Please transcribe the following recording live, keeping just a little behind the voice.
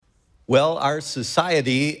Well, our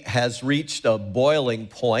society has reached a boiling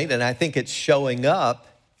point, and I think it's showing up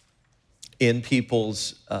in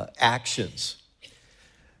people's actions.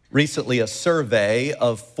 Recently, a survey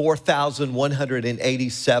of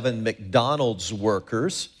 4,187 McDonald's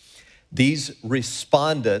workers, these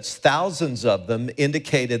respondents, thousands of them,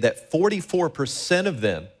 indicated that 44% of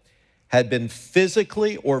them had been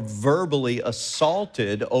physically or verbally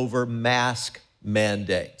assaulted over mask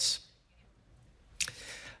mandates.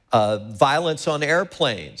 Violence on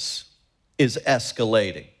airplanes is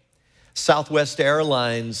escalating. Southwest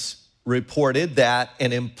Airlines reported that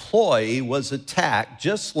an employee was attacked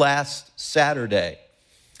just last Saturday.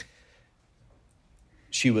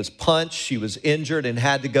 She was punched, she was injured, and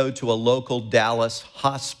had to go to a local Dallas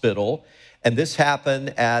hospital. And this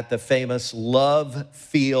happened at the famous Love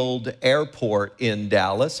Field Airport in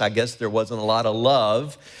Dallas. I guess there wasn't a lot of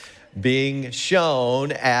love being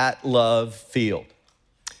shown at Love Field.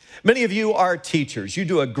 Many of you are teachers. You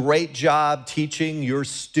do a great job teaching your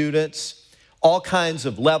students all kinds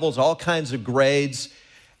of levels, all kinds of grades,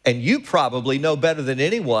 and you probably know better than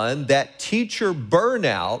anyone that teacher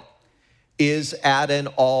burnout is at an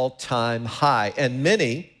all-time high, and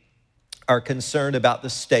many are concerned about the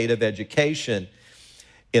state of education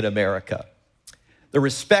in America. The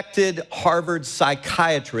respected Harvard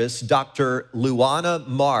psychiatrist, Dr. Luana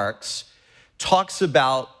Marks, talks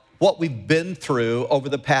about what we've been through over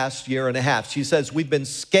the past year and a half. She says, we've been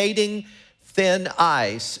skating thin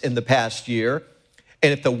ice in the past year,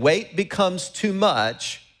 and if the weight becomes too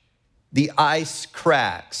much, the ice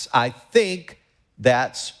cracks. I think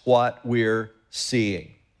that's what we're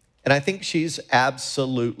seeing. And I think she's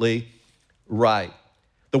absolutely right.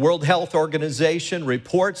 The World Health Organization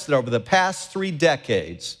reports that over the past 3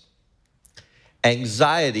 decades,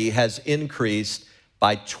 anxiety has increased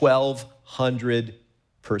by 1,200%.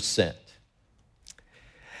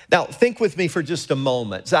 Now, think with me for just a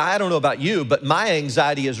moment. So I don't know about you, but my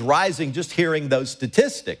anxiety is rising just hearing those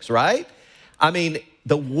statistics, right? I mean,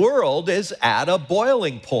 the world is at a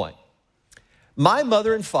boiling point. My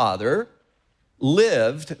mother and father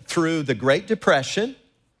lived through the Great Depression.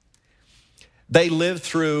 They lived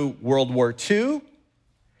through World War II.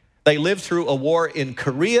 They lived through a war in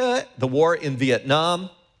Korea, the war in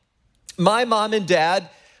Vietnam. My mom and dad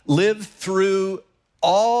lived through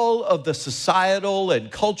all of the societal and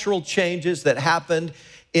cultural changes that happened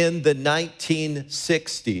in the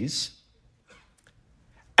 1960s.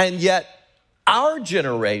 And yet, our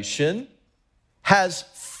generation has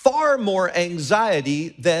far more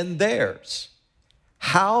anxiety than theirs.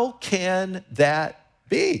 How can that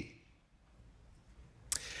be?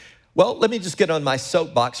 Well, let me just get on my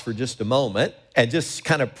soapbox for just a moment and just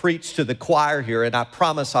kind of preach to the choir here, and I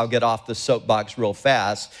promise I'll get off the soapbox real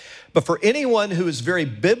fast. But for anyone who is very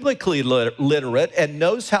biblically literate and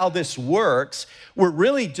knows how this works, we're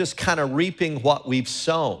really just kind of reaping what we've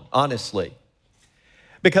sown, honestly.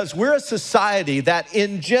 Because we're a society that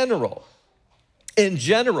in general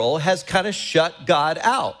has kind of shut God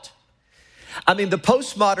out. I mean, the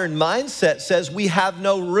postmodern mindset says we have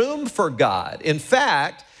no room for God. In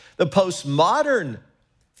fact, the postmodern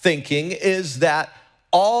thinking is that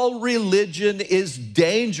all religion is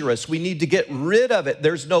dangerous. We need to get rid of it.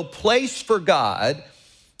 There's no place for God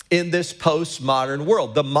in this postmodern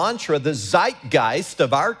world. The mantra, the zeitgeist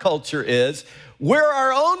of our culture is, we're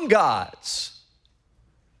our own gods.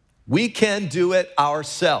 We can do it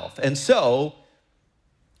ourselves. And so,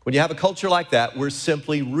 when you have a culture like that, we're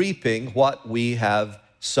simply reaping what we have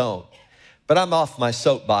sown. But I'm off my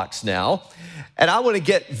soapbox now, and I want to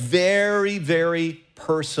get very, very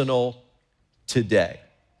personal today.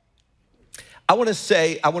 I want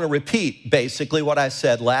to repeat basically what I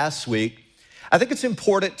said last week. I think it's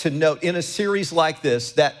important to note in a series like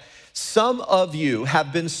this that some of you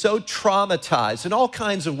have been so traumatized in all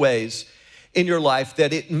kinds of ways in your life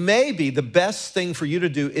that it may be the best thing for you to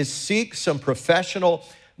do is seek some professional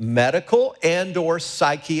medical and or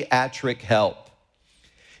psychiatric help.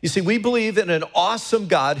 You see, we believe in an awesome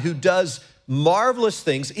God who does marvelous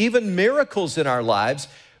things, even miracles in our lives,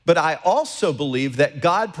 but I also believe that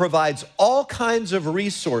God provides all kinds of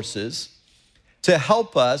resources to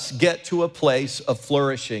help us get to a place of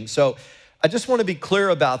flourishing. So I just want to be clear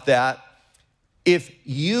about that. If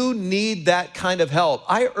you need that kind of help,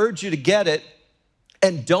 I urge you to get it,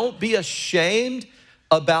 and don't be ashamed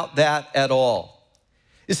about that at all.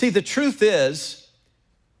 You see, the truth is,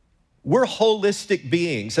 we're holistic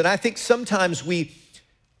beings, and I think sometimes we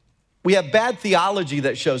have bad theology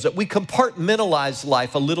that shows that we compartmentalize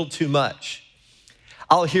life a little too much.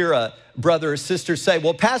 I'll hear a brother or sister say,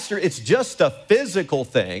 well, Pastor, it's just a physical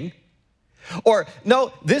thing. Or,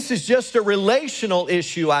 no, this is just a relational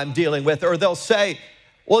issue I'm dealing with. Or they'll say,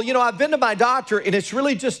 well, I've been to my doctor and it's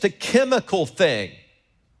really just a chemical thing.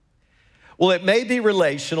 Well, it may be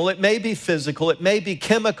relational, it may be physical, it may be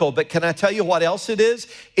chemical, but can I tell you what else it is?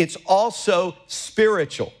 It's also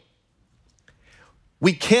spiritual.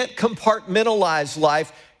 We can't compartmentalize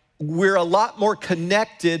life. We're a lot more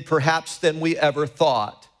connected, perhaps, than we ever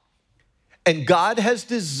thought. And God has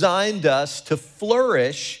designed us to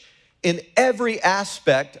flourish in every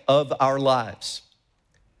aspect of our lives.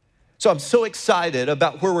 So I'm so excited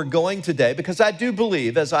about where we're going today because I do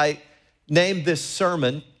believe, as I named this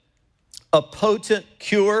sermon, a potent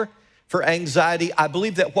cure for anxiety, I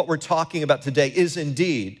believe that what we're talking about today is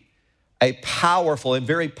indeed a powerful and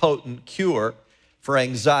very potent cure for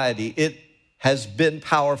anxiety. It has been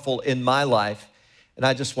powerful in my life, and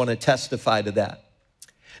I just want to testify to that.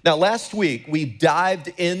 Now, last week, we dived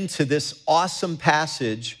into this awesome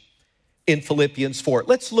passage in Philippians 4.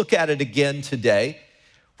 Let's look at it again today,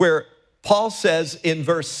 where Paul says in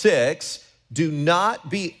verse 6, do not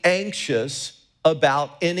be anxious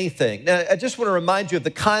about anything. Now, I just want to remind you of the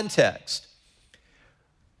context.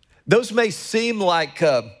 Those may seem like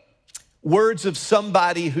words of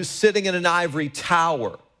somebody who's sitting in an ivory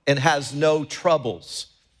tower and has no troubles.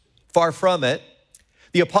 Far from it.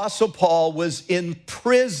 The Apostle Paul was in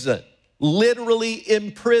prison, literally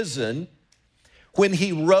in prison, when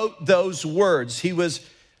he wrote those words. He was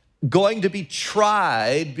going to be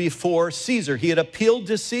tried before Caesar. He had appealed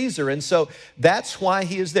to Caesar, and so that's why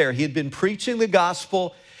he is there. He had been preaching the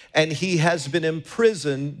gospel, and he has been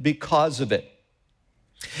imprisoned because of it.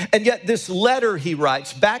 And yet this letter he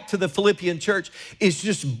writes back to the Philippian church is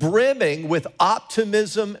just brimming with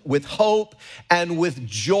optimism, with hope, and with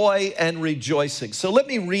joy and rejoicing. So let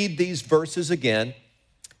me read these verses again,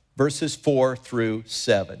 verses 4 through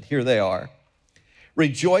 7. Here they are.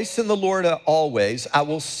 Rejoice in the Lord always. I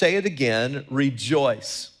will say it again,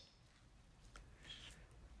 rejoice.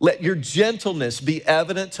 Let your gentleness be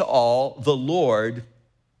evident to all. The Lord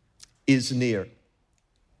is near.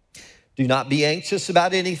 Do not be anxious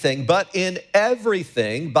about anything, but in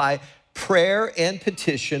everything, by prayer and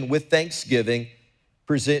petition with thanksgiving,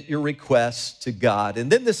 present your requests to God.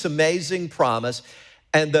 And then this amazing promise,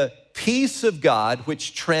 and the peace of God,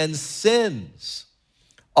 which transcends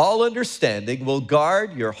all understanding, will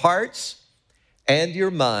guard your hearts and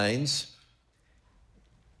your minds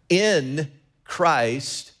in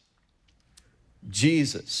Christ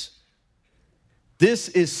Jesus. This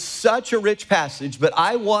is such a rich passage, but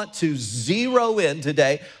I want to zero in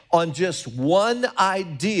today on just one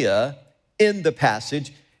idea in the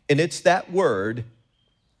passage, and it's that word,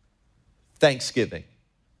 thanksgiving.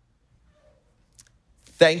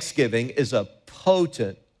 Thanksgiving is a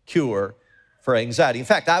potent cure for anxiety. In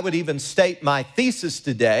fact, I would even state my thesis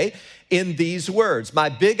today in these words. My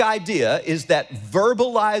big idea is that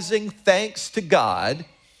verbalizing thanks to God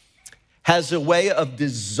has a way of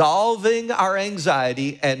dissolving our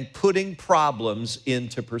anxiety and putting problems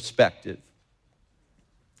into perspective.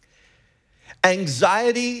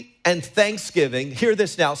 Anxiety and thanksgiving, hear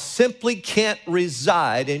this now, simply can't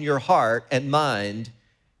reside in your heart and mind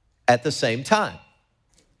at the same time.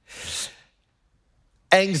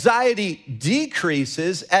 Anxiety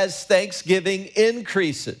decreases as thanksgiving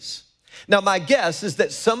increases. Now, my guess is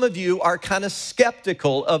that some of you are kind of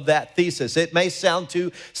skeptical of that thesis. It may sound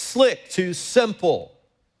too slick, too simple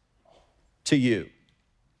to you.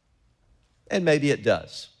 And maybe it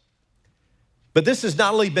does. But this has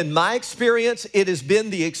not only been my experience, it has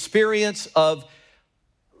been the experience of,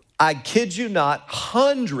 I kid you not,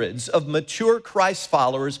 hundreds of mature Christ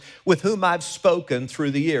followers with whom I've spoken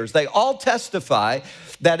through the years. They all testify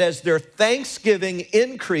that as their thanksgiving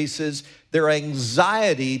increases, their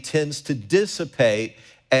anxiety tends to dissipate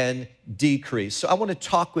and decrease. So I want to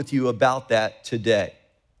talk with you about that today.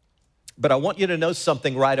 But I want you to know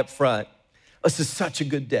something right up front. This is such a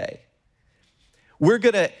good day. We're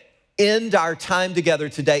going to end our time together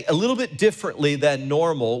today a little bit differently than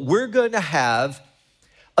normal. We're going to have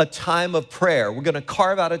a time of prayer. We're going to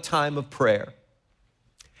carve out a time of prayer.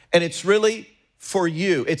 And it's really for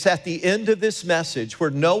you. It's at the end of this message where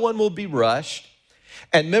no one will be rushed.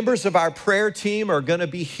 And members of our prayer team are going to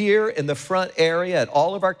be here in the front area at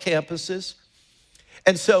all of our campuses.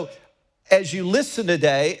 And so as you listen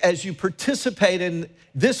today, as you participate in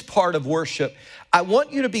this part of worship, I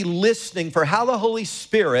want you to be listening for how the Holy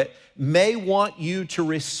Spirit may want you to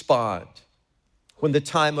respond when the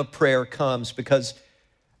time of prayer comes, because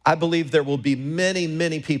I believe there will be many,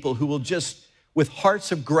 many people who will just, with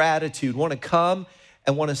hearts of gratitude, want to come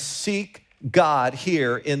and want to seek God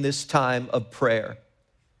here in this time of prayer.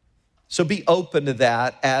 So be open to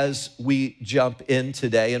that as we jump in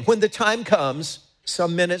today. And when the time comes,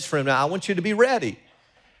 some minutes from now, I want you to be ready.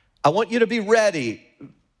 I want you to be ready,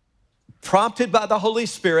 prompted by the Holy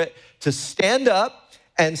Spirit, to stand up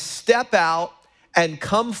and step out and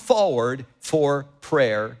come forward for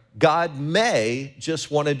prayer. God may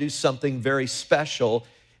just want to do something very special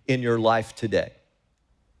in your life today.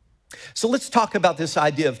 So let's talk about this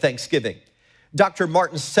idea of Thanksgiving. Dr.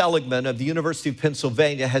 Martin Seligman of the University of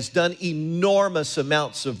Pennsylvania has done enormous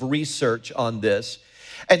amounts of research on this.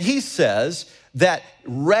 And he says that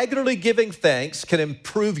regularly giving thanks can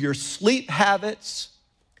improve your sleep habits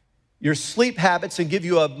and give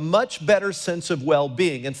you a much better sense of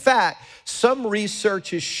well-being. In fact, some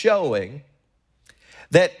research is showing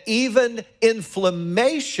that even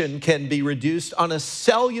inflammation can be reduced on a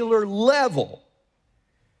cellular level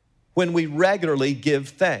when we regularly give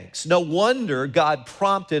thanks. No wonder God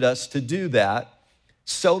prompted us to do that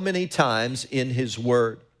so many times in His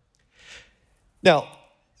Word. Now,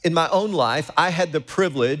 in my own life, I had the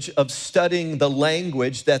privilege of studying the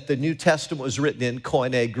language that the New Testament was written in,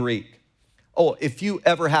 Koine Greek. Oh, if you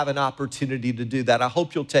ever have an opportunity to do that, I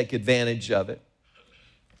hope you'll take advantage of it.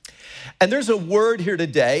 And there's a word here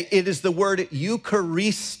today. It is the word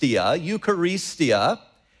Eucharistia,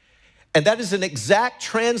 and that is an exact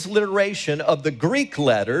transliteration of the Greek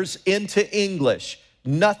letters into English.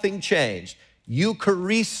 Nothing changed.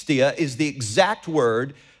 Eucharistia is the exact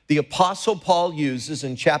word the Apostle Paul uses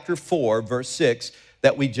in chapter 4, verse 6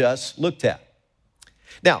 that we just looked at.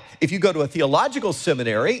 Now, if you go to a theological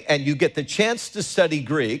seminary and you get the chance to study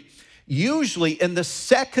Greek, usually in the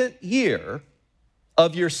second year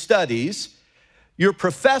of your studies, your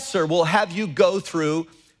professor will have you go through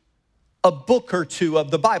a book or two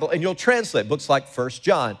of the Bible, and you'll translate books like 1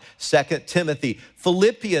 John, 2 Timothy.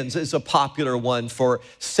 Philippians is a popular one for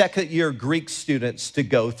second-year Greek students to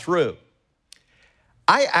go through.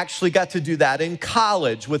 I actually got to do that in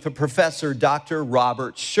college with a professor, Dr.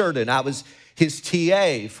 Robert Sheridan. I was his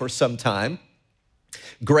TA for some time,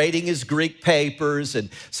 grading his Greek papers and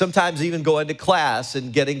sometimes even going to class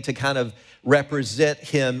and getting to kind of represent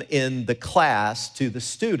him in the class to the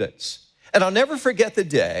students. And I'll never forget the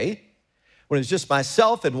day when it was just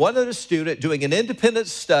myself and one other student doing an independent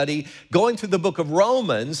study, going through the book of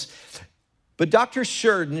Romans. But Dr.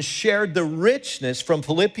 Sheridan shared the richness from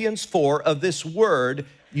Philippians 4 of this word,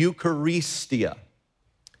 Eucharistia.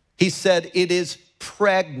 He said it is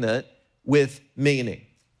pregnant with meaning.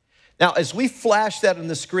 Now, as we flash that on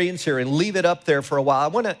the screens here and leave it up there for a while, I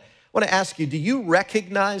want to ask you, do you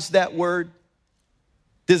recognize that word?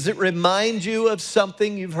 Does it remind you of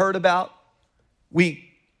something you've heard about? We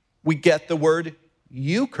get the word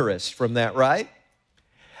Eucharist from that, right?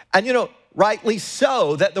 And you know, rightly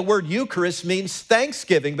so, that the word Eucharist means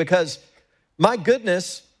thanksgiving, because my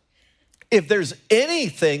goodness, if there's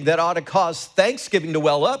anything that ought to cause thanksgiving to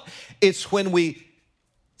well up, it's when we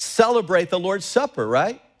celebrate the Lord's Supper,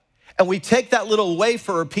 right? And we take that little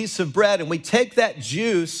wafer or piece of bread and we take that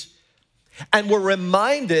juice and we're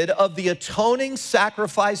reminded of the atoning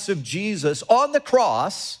sacrifice of Jesus on the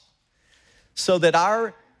cross so that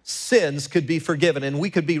our sins could be forgiven and we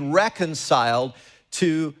could be reconciled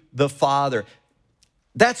to the Father.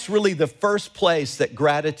 That's really the first place that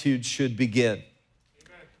gratitude should begin.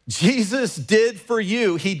 Amen. Jesus did for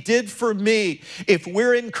you, He did for me. If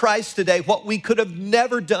we're in Christ today, what we could have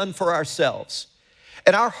never done for ourselves.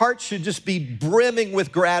 And our hearts should just be brimming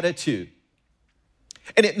with gratitude.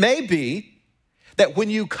 And it may be that when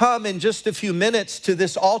you come in just a few minutes to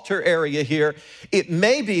this altar area here, it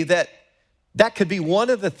may be that could be one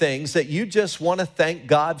of the things that you just want to thank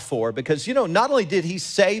God for, because, you know, not only did He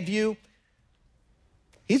save you,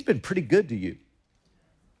 He's been pretty good to you.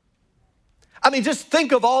 I mean, just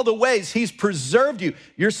think of all the ways He's preserved you.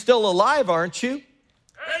 You're still alive, aren't you?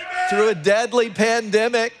 Amen. Through a deadly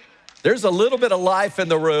pandemic. There's a little bit of life in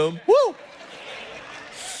the room. Woo!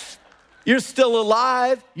 You're still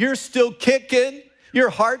alive. You're still kicking. Your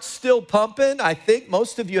heart's still pumping. I think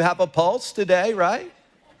most of you have a pulse today, right?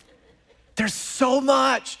 There's so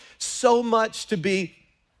much to be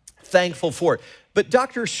thankful for. But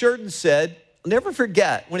Dr. Sheridan said, never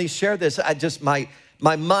forget, when he shared this, my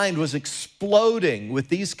mind was exploding with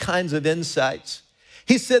these kinds of insights.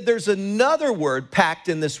 He said there's another word packed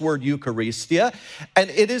in this word Eucharistia, and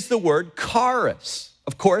it is the word charis.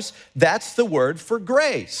 Of course, that's the word for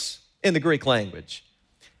grace in the Greek language.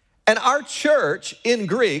 And our church in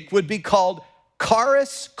Greek would be called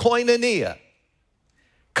charis koinonia.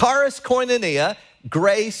 Charis koinonia,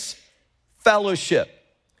 grace fellowship.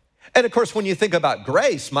 And of course, when you think about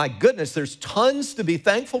grace, my goodness, there's tons to be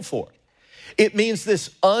thankful for. It means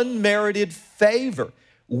this unmerited favor.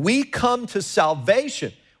 we come to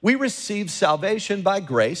salvation. We receive salvation by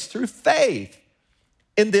grace through faith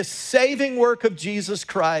in this saving work of Jesus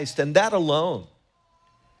Christ and that alone.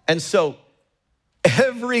 And so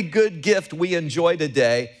every good gift we enjoy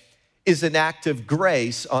today is an act of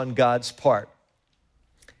grace on God's part.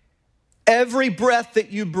 Every breath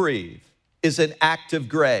that you breathe is an act of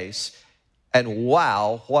grace. And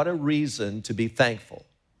wow, what a reason to be thankful.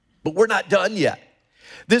 But we're not done yet.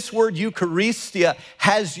 This word Eucharistia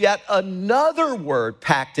has yet another word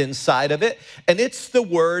packed inside of it, and it's the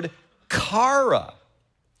word chara.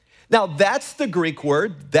 Now, that's the Greek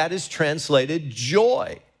word that is translated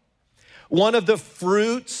joy. One of the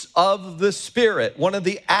fruits of the Spirit, one of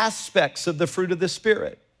the aspects of the fruit of the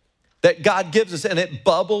Spirit that God gives us, and it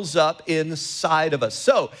bubbles up inside of us.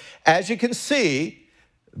 So, as you can see,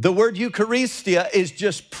 the word Eucharistia is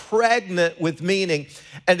just pregnant with meaning,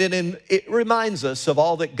 and it reminds us of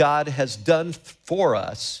all that God has done for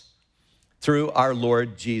us through our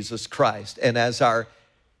Lord Jesus Christ. And as our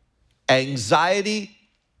anxiety,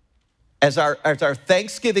 as our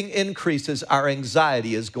thanksgiving increases, our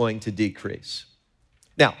anxiety is going to decrease.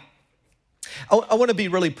 Now, I want to be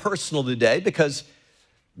really personal today because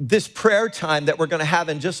this prayer time that we're going to have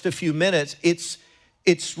in just a few minutes,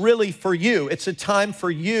 it's really for you. It's a time for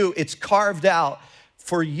you. It's carved out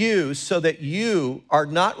for you so that you are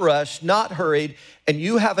not rushed, not hurried, and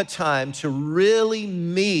you have a time to really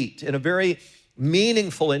meet in a very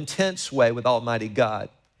meaningful, intense way with Almighty God.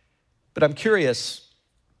 But I'm curious,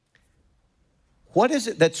 what is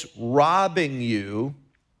it that's robbing you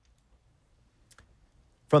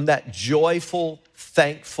from that joyful,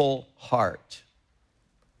 thankful heart?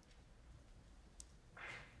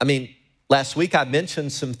 I mean, last week I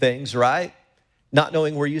mentioned some things, right? Not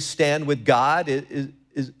knowing where you stand with God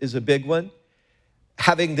is a big one.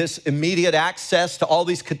 Having this immediate access to all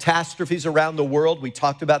these catastrophes around the world, we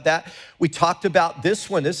talked about that. We talked about this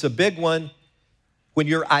one, this is a big one. When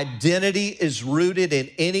your identity is rooted in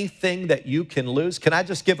anything that you can lose. Can I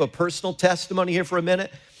just give a personal testimony here for a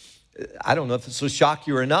minute? I don't know if this will shock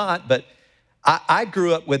you or not, but I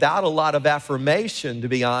grew up without a lot of affirmation, to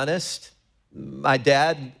be honest. My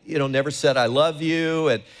dad, never said, I love you.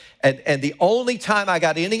 And the only time I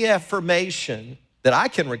got any affirmation that I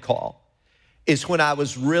can recall is when I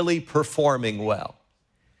was really performing well,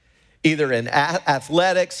 either in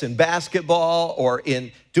athletics and basketball or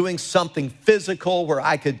in doing something physical where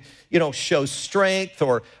I could, show strength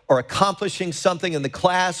or accomplishing something in the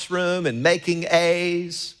classroom and making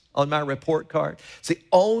A's on my report card. It's the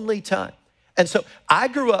only time. And so I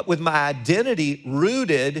grew up with my identity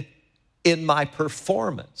rooted in my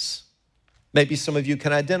performance. Maybe some of you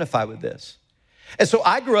can identify with this. And so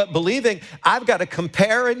I grew up believing I've got to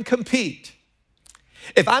compare and compete.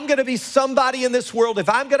 If I'm going to be somebody in this world, if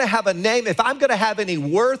I'm going to have a name, if I'm going to have any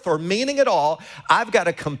worth or meaning at all, I've got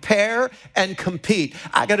to compare and compete.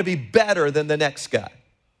 I got to be better than the next guy.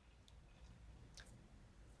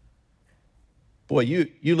 Boy,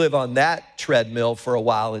 you live on that treadmill for a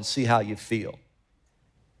while and see how you feel.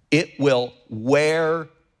 It will wear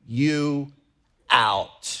you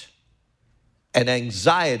out. And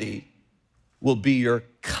anxiety will be your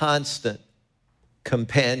constant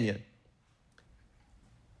companion.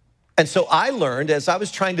 And so I learned as I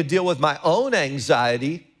was trying to deal with my own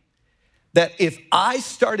anxiety that if I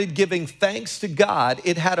started giving thanks to God,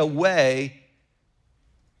 it had a way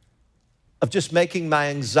of just making my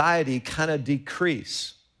anxiety kind of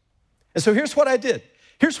decrease. And so here's what I did.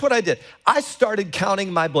 I started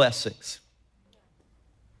counting my blessings.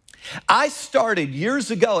 I started years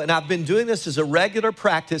ago, and I've been doing this as a regular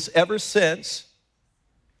practice ever since,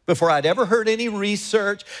 before I'd ever heard any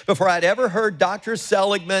research, before I'd ever heard Dr.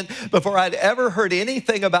 Seligman, before I'd ever heard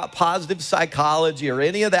anything about positive psychology or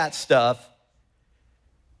any of that stuff.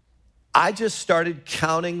 I just started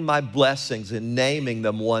counting my blessings and naming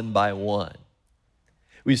them one by one.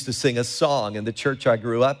 We used to sing a song in the church I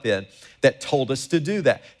grew up in that told us to do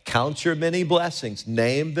that. Count your many blessings,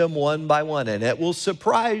 name them one by one, and it will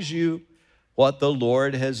surprise you what the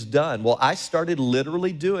Lord has done. Well, I started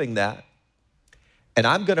literally doing that, and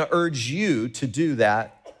I'm going to urge you to do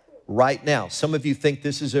that right now. Some of you think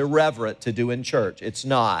this is irreverent to do in church. It's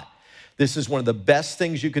not. This is one of the best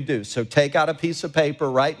things you could do. So take out a piece of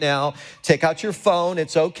paper right now. Take out your phone.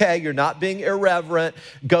 It's okay. You're not being irreverent.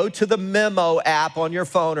 Go to the memo app on your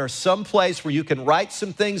phone or someplace where you can write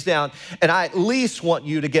some things down. And I at least want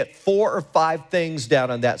you to get 4 or 5 things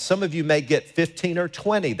down on that. Some of you may get 15 or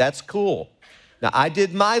 20. That's cool. Now, I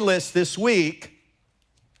did my list this week,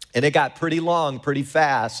 and it got pretty long, pretty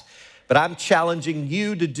fast. But I'm challenging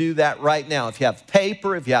you to do that right now. If you have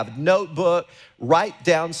paper, if you have a notebook, write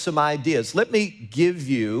down some ideas. Let me give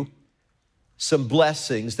you some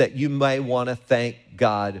blessings that you may want to thank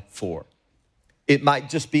God for. It might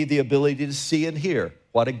just be the ability to see and hear.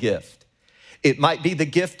 What a gift. It might be the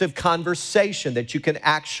gift of conversation, that you can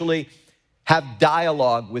actually have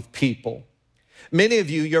dialogue with people. Many of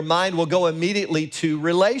you, your mind will go immediately to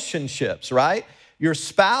relationships, right? Your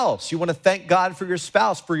spouse. You want to thank God for your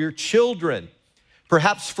spouse, for your children,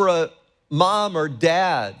 perhaps for a mom or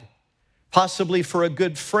dad, possibly for a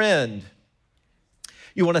good friend.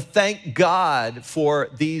 You want to thank God for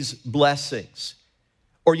these blessings.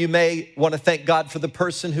 Or you may want to thank God for the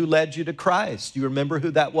person who led you to Christ. You remember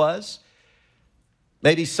who that was?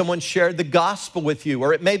 Maybe someone shared the gospel with you,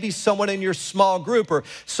 or it may be someone in your small group, or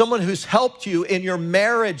someone who's helped you in your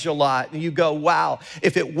marriage a lot. And you go, wow,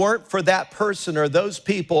 if it weren't for that person or those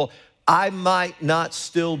people, I might not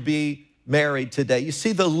still be married today. You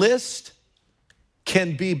see, the list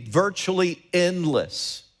can be virtually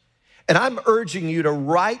endless. And I'm urging you to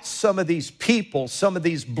write some of these people, some of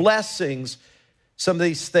these blessings, some of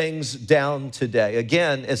these things down today.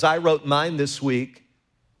 Again, as I wrote mine this week,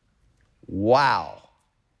 wow.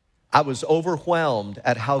 I was overwhelmed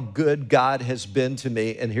at how good God has been to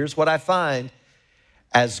me. And here's what I find.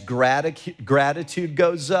 As gratitude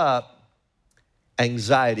goes up,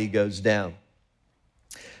 anxiety goes down.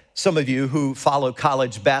 Some of you who follow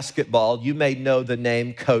college basketball, you may know the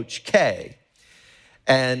name Coach K.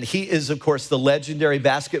 And he is, of course, the legendary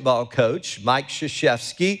basketball coach, Mike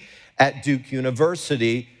Krzyzewski at Duke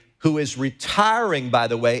University, who is retiring, by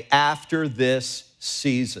the way, after this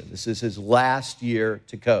season. This is his last year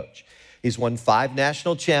to coach. He's won 5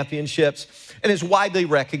 national championships and is widely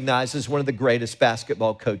recognized as one of the greatest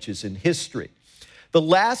basketball coaches in history. The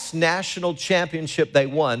last national championship they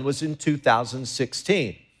won was in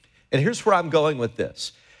 2016. And here's where I'm going with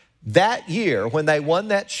this. That year, when they won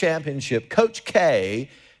that championship, Coach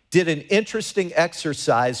K did an interesting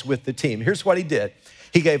exercise with the team. Here's what he did.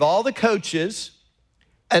 He gave all the coaches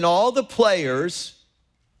and all the players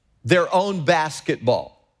their own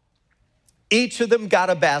basketball. Each of them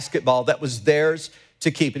got a basketball that was theirs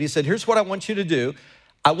to keep. And he said, here's what I want you to do.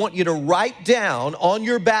 I want you to write down on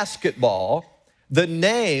your basketball the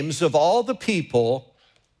names of all the people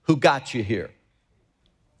who got you here.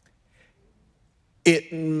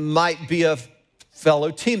 It might be a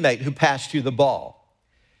fellow teammate who passed you the ball.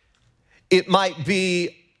 It might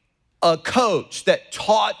be a coach that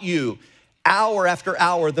taught you hour after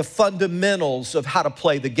hour the fundamentals of how to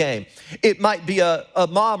play the game. It might be a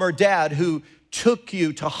mom or dad who took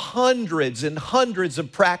you to hundreds and hundreds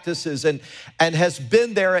of practices and has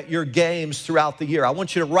been there at your games throughout the year. I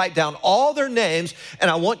want you to write down all their names, and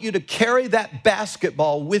I want you to carry that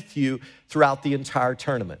basketball with you throughout the entire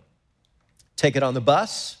tournament. Take it on the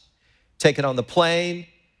bus, take it on the plane,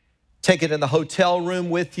 take it in the hotel room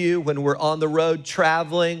with you when we're on the road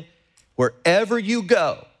traveling. Wherever you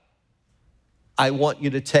go, I want you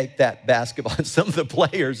to take that basketball. And some of the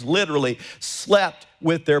players literally slept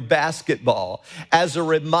with their basketball as a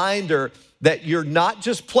reminder that you're not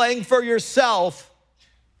just playing for yourself,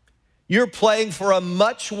 you're playing for a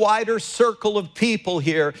much wider circle of people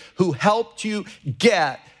here who helped you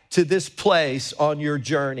get to this place on your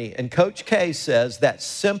journey. And Coach K says that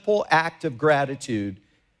simple act of gratitude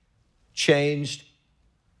changed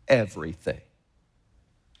everything.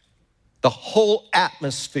 The whole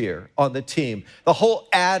atmosphere on the team, the whole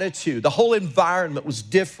attitude, the whole environment was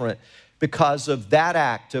different because of that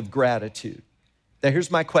act of gratitude. Now,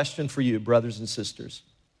 here's my question for you, brothers and sisters.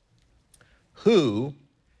 Who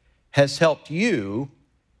has helped you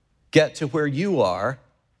get to where you are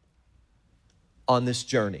on this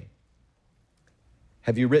journey?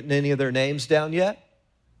 Have you written any of their names down yet?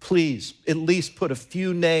 Please, at least put a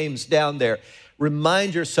few names down there.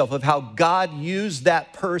 Remind yourself of how God used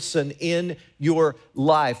that person in your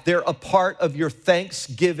life. They're a part of your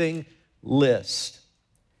Thanksgiving list.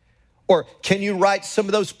 Or can you write some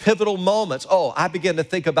of those pivotal moments? Oh, I begin to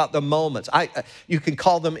think about the moments. You can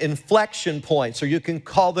call them inflection points, or you can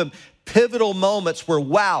call them pivotal moments where,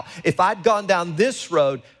 wow, if I'd gone down this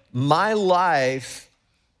road, my life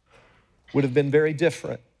would have been very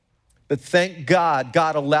different. But thank God,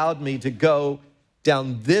 God allowed me to go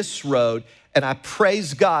down this road, and I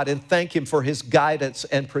praise God and thank Him for His guidance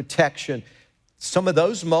and protection. Some of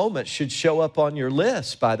those moments should show up on your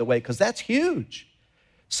list, by the way, because that's huge.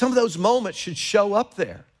 Some of those moments should show up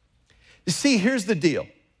there. You see, here's the deal.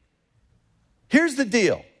 Here's the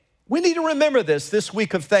deal. We need to remember this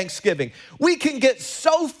week of Thanksgiving. We can get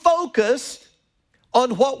so focused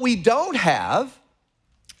on what we don't have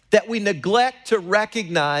that we neglect to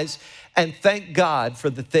recognize and thank God for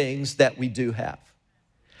the things that we do have.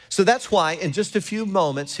 So that's why in just a few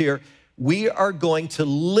moments here, we are going to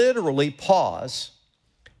literally pause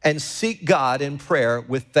and seek God in prayer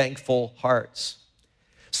with thankful hearts.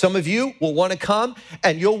 Some of you will want to come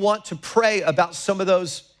and you'll want to pray about some of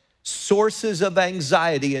those sources of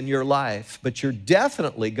anxiety in your life, but you're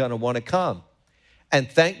definitely going to want to come and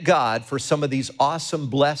thank God for some of these awesome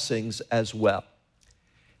blessings as well.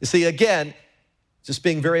 You see, again, just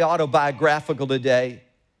being very autobiographical today,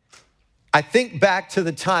 I think back to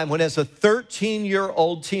the time when as a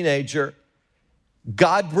 13-year-old teenager,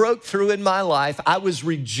 God broke through in my life. I was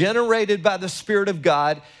regenerated by the Spirit of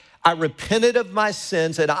God. I repented of my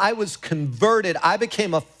sins and I was converted. I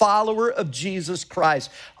became a follower of Jesus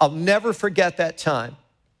Christ. I'll never forget that time.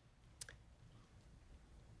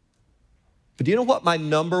 But do you know what my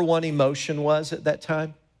number one emotion was at that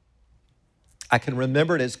time? I can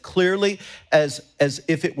remember it as clearly as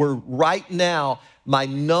if it were right now. My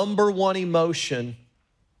number one emotion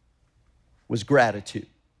was gratitude.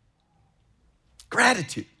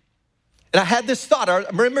 Gratitude. And I had this thought. I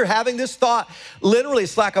remember having this thought. Literally,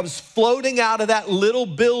 it's like I was floating out of that little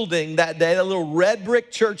building that day, that little red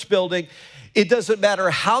brick church building. It doesn't matter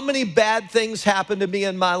how many bad things happen to me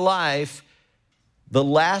in my life, the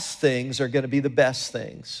last things are going to be the best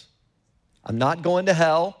things. I'm not going to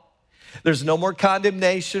hell. There's no more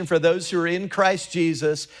condemnation for those who are in Christ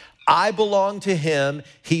Jesus. I belong to him.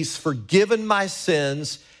 He's forgiven my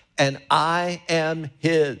sins, and I am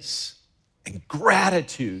his. And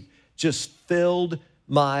gratitude just filled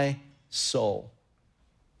my soul.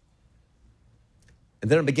 And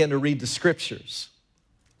then I began to read the scriptures.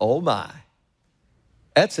 Oh my,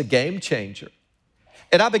 that's a game changer.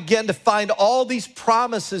 And I began to find all these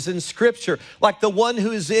promises in scripture, like the one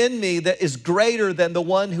who is in me that is greater than the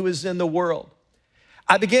one who is in the world.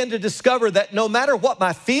 I began to discover that no matter what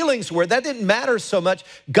my feelings were, that didn't matter so much.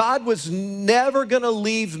 God was never gonna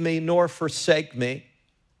leave me nor forsake me.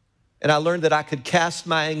 And I learned that I could cast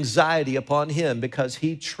my anxiety upon him because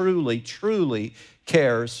he truly, truly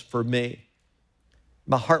cares for me.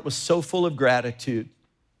 My heart was so full of gratitude,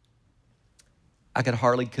 I could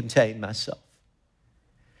hardly contain myself.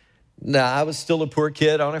 Now, I was still a poor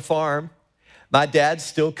kid on a farm. My dad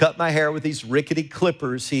still cut my hair with these rickety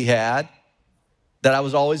clippers he had that I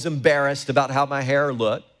was always embarrassed about how my hair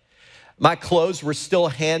looked. My clothes were still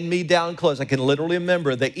hand-me-down clothes. I can literally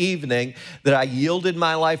remember the evening that I yielded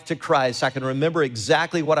my life to Christ. I can remember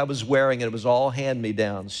exactly what I was wearing, and it was all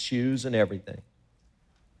hand-me-downs, shoes and everything.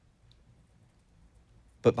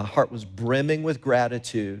 But my heart was brimming with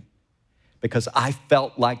gratitude because I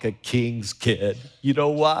felt like a king's kid. You know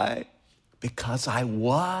why? Because I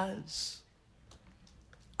was.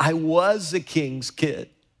 I was a king's kid.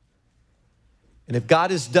 And if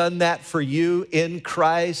God has done that for you in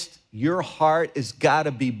Christ, your heart has got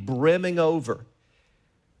to be brimming over,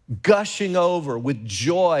 gushing over with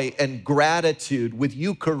joy and gratitude, with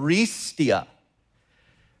Eucharistia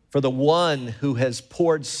for the one who has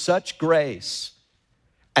poured such grace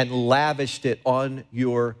and lavished it on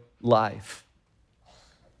your life.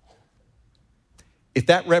 If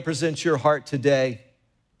that represents your heart today,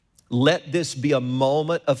 let this be a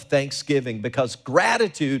moment of thanksgiving, because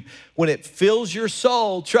gratitude, when it fills your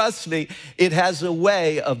soul, trust me, it has a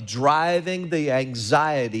way of driving the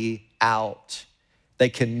anxiety out. They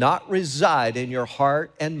cannot reside in your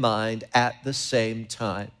heart and mind at the same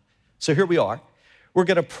time. So here we are. We're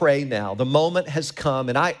going to pray now. The moment has come,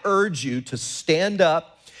 and I urge you to stand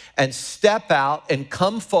up and step out and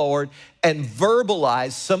come forward and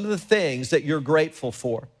verbalize some of the things that you're grateful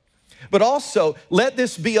for. But also, let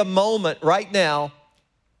this be a moment right now,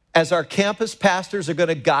 as our campus pastors are going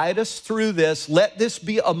to guide us through this. Let this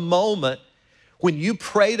be a moment when you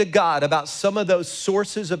pray to God about some of those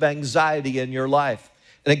sources of anxiety in your life.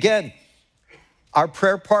 And again, our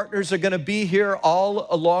prayer partners are going to be here all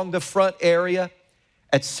along the front area,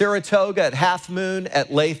 at Saratoga, at Half Moon,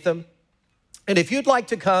 at Latham. And if you'd like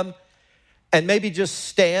to come and maybe just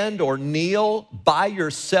stand or kneel by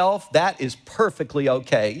yourself, that is perfectly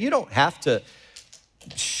okay. You don't have to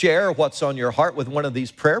share what's on your heart with one of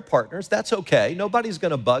these prayer partners. That's okay. Nobody's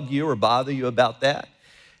going to bug you or bother you about that.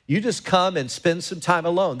 You just come and spend some time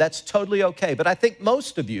alone. That's totally okay. But I think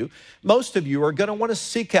most of you are going to want to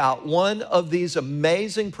seek out one of these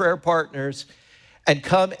amazing prayer partners and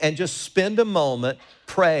come and just spend a moment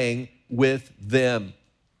praying with them.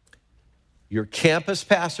 Your campus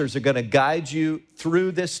pastors are going to guide you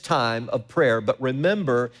through this time of prayer. But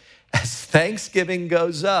remember, as Thanksgiving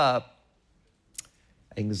goes up,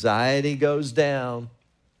 anxiety goes down.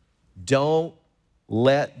 Don't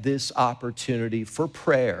let this opportunity for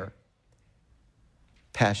prayer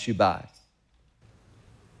pass you by.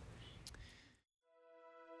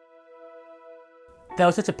 That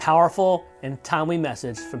was such a powerful and timely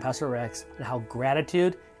message from Pastor Rex on how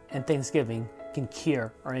gratitude and thanksgiving can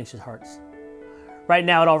cure our anxious hearts. Right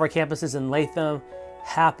now at all of our campuses in Latham,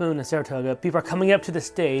 Half Moon, and Saratoga, people are coming up to the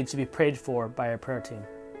stage to be prayed for by our prayer team.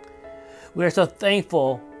 We are so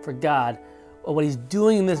thankful for God and what He's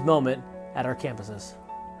doing in this moment at our campuses.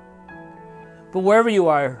 But wherever you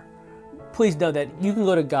are, please know that you can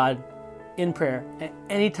go to God in prayer at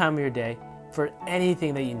any time of your day for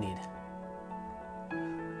anything that you need.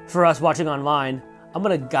 For us watching online, I'm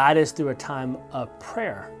going to guide us through a time of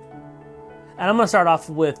prayer. And I'm going to start off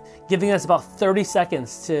with giving us about 30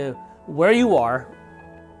 seconds to where you are,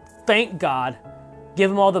 thank God,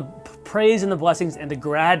 give Him all the praise and the blessings and the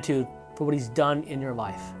gratitude for what He's done in your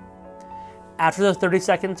life. After those 30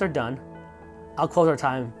 seconds are done, I'll close our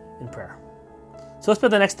time in prayer. So let's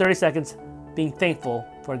spend the next 30 seconds being thankful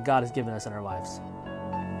for what God has given us in our lives.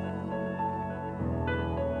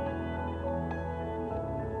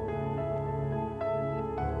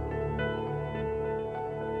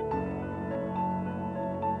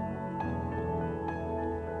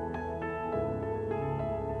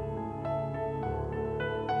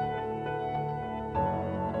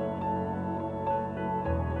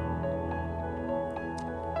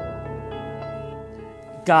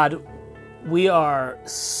 God, we are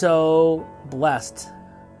so blessed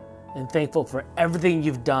and thankful for everything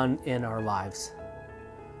You've done in our lives.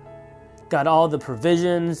 God, all the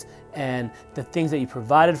provisions and the things that You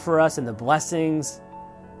provided for us and the blessings,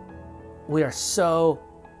 we are so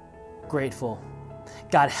grateful.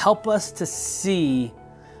 God, help us to see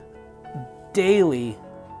daily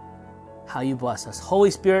how You bless us.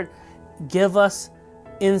 Holy Spirit, give us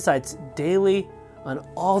insights daily on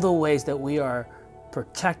all the ways that we are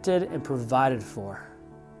protected and provided for.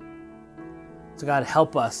 So God,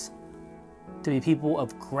 help us to be people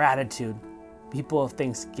of gratitude, people of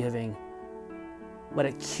thanksgiving. Let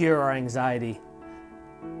it cure our anxiety.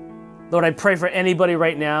 Lord, I pray for anybody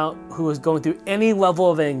right now who is going through any level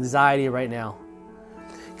of anxiety right now.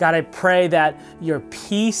 God, I pray that Your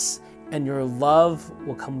peace and Your love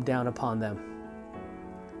will come down upon them.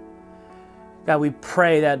 God, we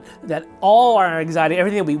pray that all our anxiety,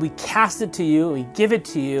 everything, we cast it to You, we give it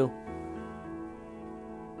to You.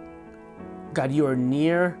 God, You are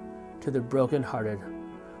near to the brokenhearted.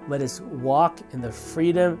 Let us walk in the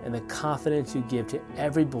freedom and the confidence You give to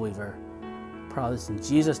every believer. Pray this in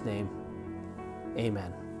Jesus' name.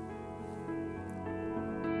 Amen.